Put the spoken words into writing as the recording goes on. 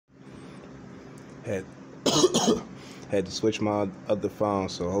Had had to switch my other phone,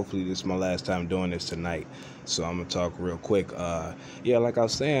 so hopefully this is my last time doing this tonight. So I'm gonna talk real quick. Yeah, like I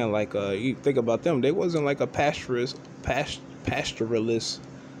was saying, you think about them, they wasn't like a pastoralist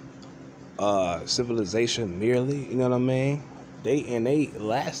civilization merely. You know what I mean? They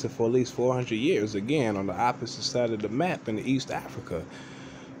lasted for at least 400 years. Again, on the opposite side of the map in East Africa.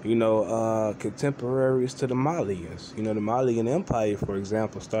 Contemporaries to the Malians. The Malian Empire, for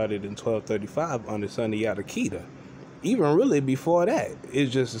example, started in 1235 under Sunny Adakita. Even really before that,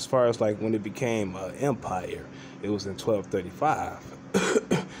 it's just as far as like when it became an empire, it was in 1235.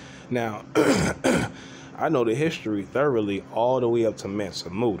 Now, I know the history thoroughly all the way up to Mansa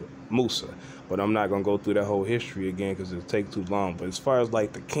Musa, but I'm not going to go through that whole history again because it'll take too long. But as far as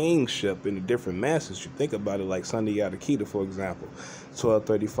like the kingship and the different masses, you think about it, like Sunday Adakita, for example,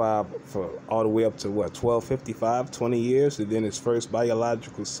 1235 for all the way up to 1255, 20 years, and then his first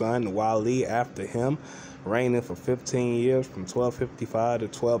biological son, Wali, after him, reigning for 15 years from 1255 to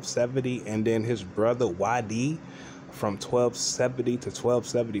 1270, and then his brother Wadi from 1270 to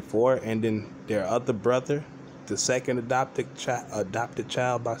 1274, and then their other brother, the second adopted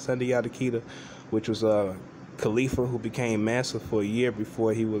child by Sunday Adakita, which was a Khalifa who became Mansa for a year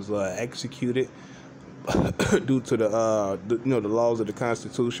before he was executed due to the laws of the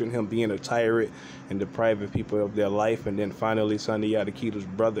Constitution, him being a tyrant and depriving people of their life. And then finally Sunday Adakita's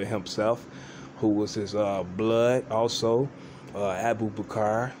brother himself, who was his blood also, Abu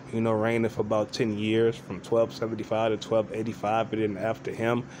Bakr, reigning for about 10 years from 1275 to 1285, and then after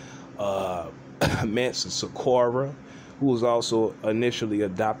him, Mansa Socorro, who was also initially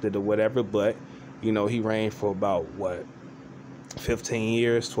adopted or whatever, but, he reigned for about, 15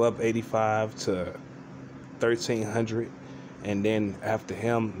 years, 1285 to 1300, and then after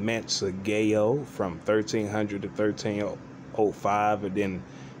him, Mansa Gayo from 1300 to 1305, and then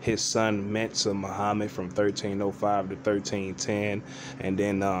his son Mansa Muhammad from 1305 to 1310, and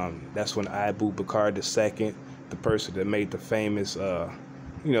then that's when Abu Bakr II, the person that made the famous,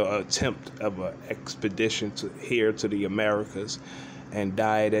 attempt of an expedition to the Americas, and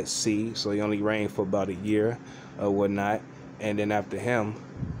died at sea. So he only reigned for about a year or whatnot, and then after him,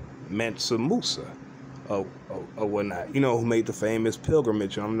 Mansa Musa. Or whatnot, who made the famous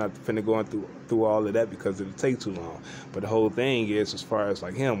pilgrimage. I'm not finna going through all of that because it'll take too long. But the whole thing is, as far as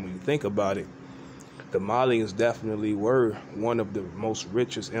like him, when you think about it, the Malians definitely were one of the most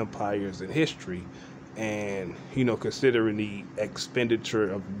richest empires in history. And, considering the expenditure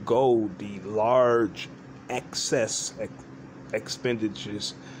of gold, the large excess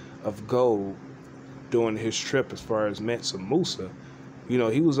expenditures of gold during his trip as far as Mansa Musa,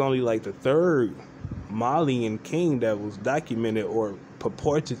 he was only like the third Malian king that was documented or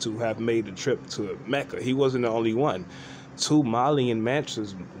purported to have made the trip to Mecca. He wasn't the only one. 2 Malian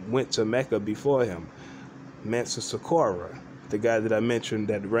Mansas went to Mecca before him. Mansa Socorro, the guy that I mentioned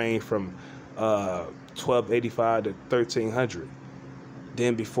that reigned from 1285 to 1300.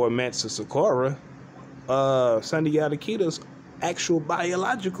 Then before Mansa Socorro, Sunday Adakita's actual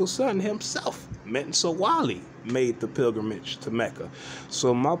biological son himself, Mansa Wali, made the pilgrimage to Mecca.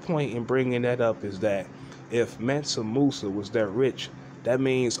 So my point in bringing that up is that if Mansa Musa was that rich, that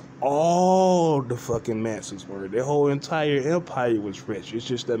means all the fucking Mansas were. Their whole entire empire was rich. It's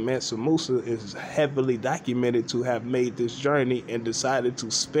just that Mansa Musa is heavily documented to have made this journey and decided to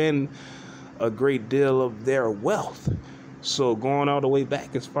spend a great deal of their wealth. So going all the way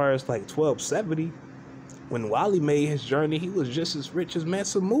back as far as like 1270, when Wali made his journey, he was just as rich as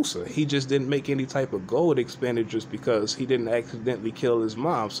Mansa Musa. He just didn't make any type of gold expenditures because he didn't accidentally kill his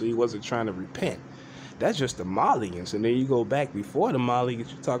mom, so he wasn't trying to repent. That's just the Malians. And then you go back before the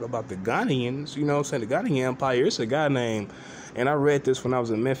Malians, you talk about the Ghanaians, the Ghanaian Empire. It's a guy named, and I read this when I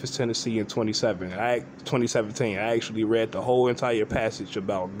was in Memphis, Tennessee in 2017. I actually read the whole entire passage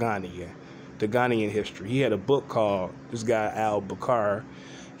about Ghanaian, the Ghanaian history. He had a book called, this guy Al Bakar,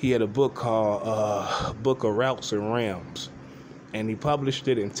 he had a book called Book of Routes and Realms, and he published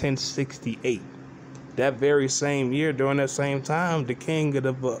it in 1068. That very same year, during that same time, the king of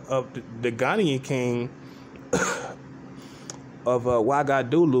the Ghanaian king of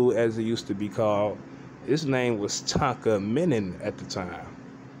Ouagadougou, as it used to be called, his name was Tonka Menin at the time.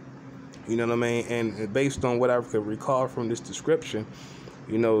 You know what I mean? And based on what I could recall from this description,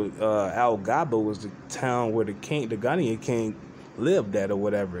 Al Gaba was the town where the Ghanaian king lived at or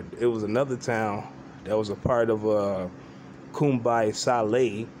whatever. It was another town that was a part of Kumbai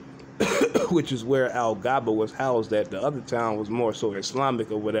Saleh, which is where Al-Ghaba was housed at. The other town was more so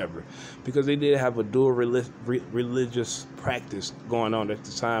Islamic or whatever, because they did have a dual religious practice going on at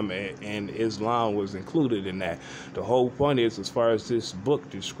the time, and Islam was included in that. The whole point is, as far as this book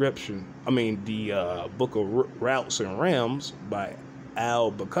description, the Book of Routes and Realms by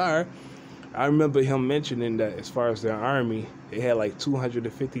al-Bakr, I remember him mentioning that as far as their army, they had like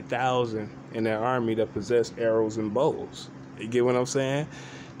 250,000 in their army that possessed arrows and bows. You get what I'm saying?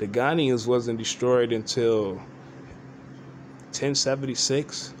 The Ghanaians wasn't destroyed until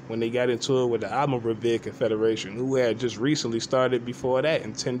 1076 when they got into it with the Almoravid Confederation, who had just recently started before that in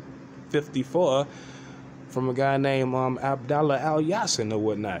 1054 from a guy named Abdallah al-Yassin or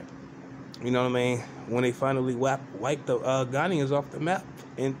whatnot. You know what I mean? When they finally wiped the Ghanaians off the map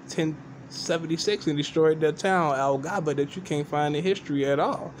in 1076 and destroyed their town, Al-Ghaba, that you can't find in history at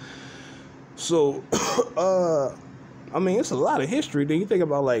all. So, it's a lot of history. Then you think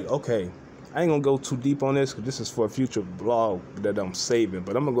about, like, okay, I ain't gonna go too deep on this because this is for a future blog that I'm saving,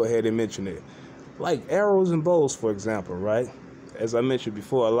 but I'm gonna go ahead and mention it. Like arrows and bows, for example, right? As I mentioned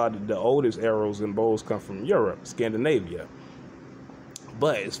before, a lot of the oldest arrows and bows come from Europe, Scandinavia.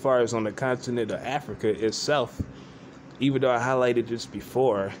 But as far as on the continent of Africa itself, even though I highlighted this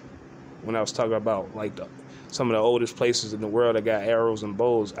before when I was talking about like some of the oldest places in the world that got arrows and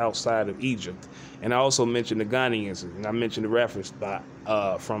bows outside of Egypt. And I also mentioned the Ghanaians, and I mentioned the reference by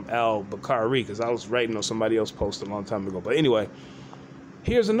from al-Bakr, because I was writing on somebody else's post a long time ago. But anyway,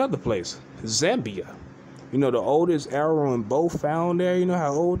 here's another place, Zambia. You know, the oldest arrow and bow found there, you know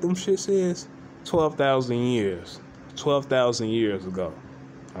how old them shits is? 12,000 years. 12,000 years ago.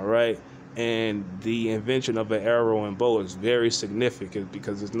 All right? And the invention of an arrow and bow is very significant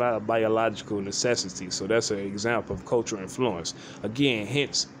because it's not a biological necessity. So that's an example of cultural influence. Again,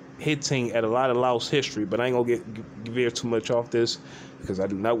 hinting at a lot of lost history, but I ain't gonna veer too much off this because I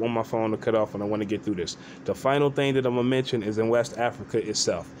do not want my phone to cut off and I want to get through this. The final thing that I'm gonna mention is in West Africa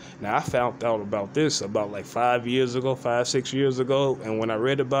itself. Now, I found out about this about like 6 years ago, and when I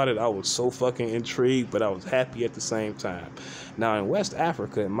read about it, I was so fucking intrigued, but I was happy at the same time. Now, in West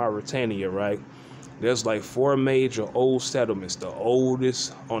Africa, in Mauritania, right, there's like 4 major old settlements, the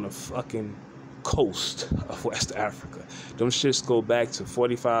oldest on the fucking coast of West Africa. Them shits go back to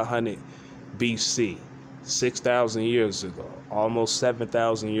 4500 BC, 6,000 years ago, almost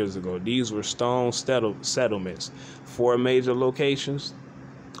 7,000 years ago. These were stone settlements. 4 major locations.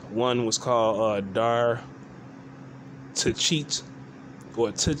 One was called Dar Tachit,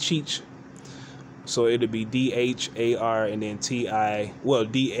 or Tachich. So it'd be DHAR and then DHAR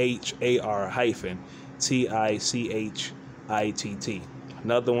hyphen TICHITT.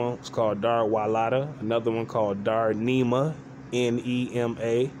 Another one was called Dar Walata. Another one called Dar Nema,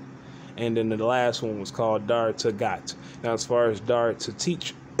 NEMA. And then the last one was called Dar Tagat. Now, as far as Dar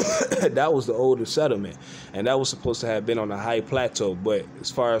Tatich, that was the oldest settlement, and that was supposed to have been on a high plateau. But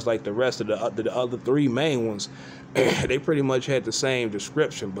as far as like the rest of the other 3 main ones, they pretty much had the same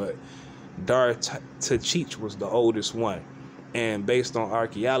description. But Dar Tachich was the oldest one. And based on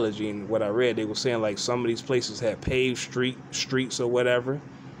archaeology and what I read, they were saying like some of these places had paved streets or whatever.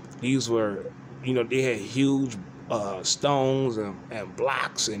 These were, you know, they had huge stones and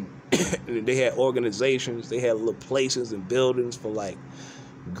blocks, and they had organizations. They had little places and buildings for like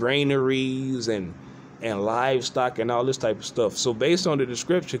granaries and livestock and all this type of stuff. So based on the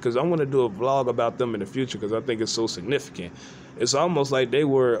description, because I want to do a vlog about them in the future because I think it's so significant, it's almost like they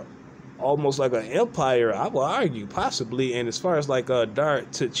were almost like an empire, I would argue, possibly. And as far as like Dar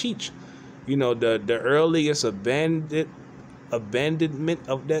Tachich, you know, the earliest abandonment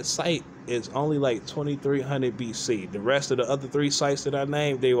of that site is only like 2300 BC. The rest of the other 3 sites that I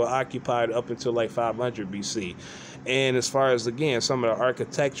named, they were occupied up until like 500 BC. And as far as, again, some of the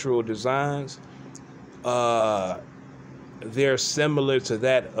architectural designs, they're similar to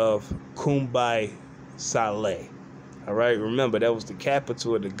that of Kumbai Saleh. All right, remember, that was the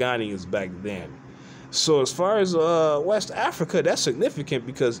capital of the Ghanaians back then. So as far as West Africa, that's significant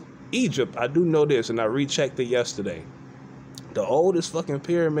because Egypt, I do know this, and I rechecked it yesterday. The oldest fucking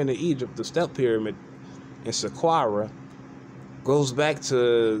pyramid in Egypt, the Step Pyramid in Saqqara, goes back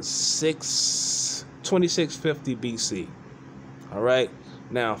to 2650 BC. All right,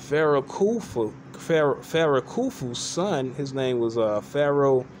 now Pharaoh Khufu's son, his name was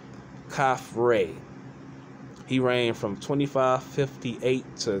Pharaoh Khafre. He reigned from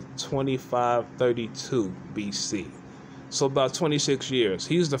 2558 to 2532 BC. So about 26 years.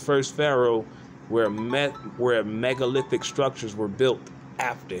 He's the first pharaoh where megalithic structures were built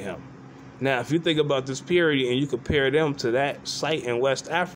after him. Now, if you think about this period and you compare them to that site in West Africa,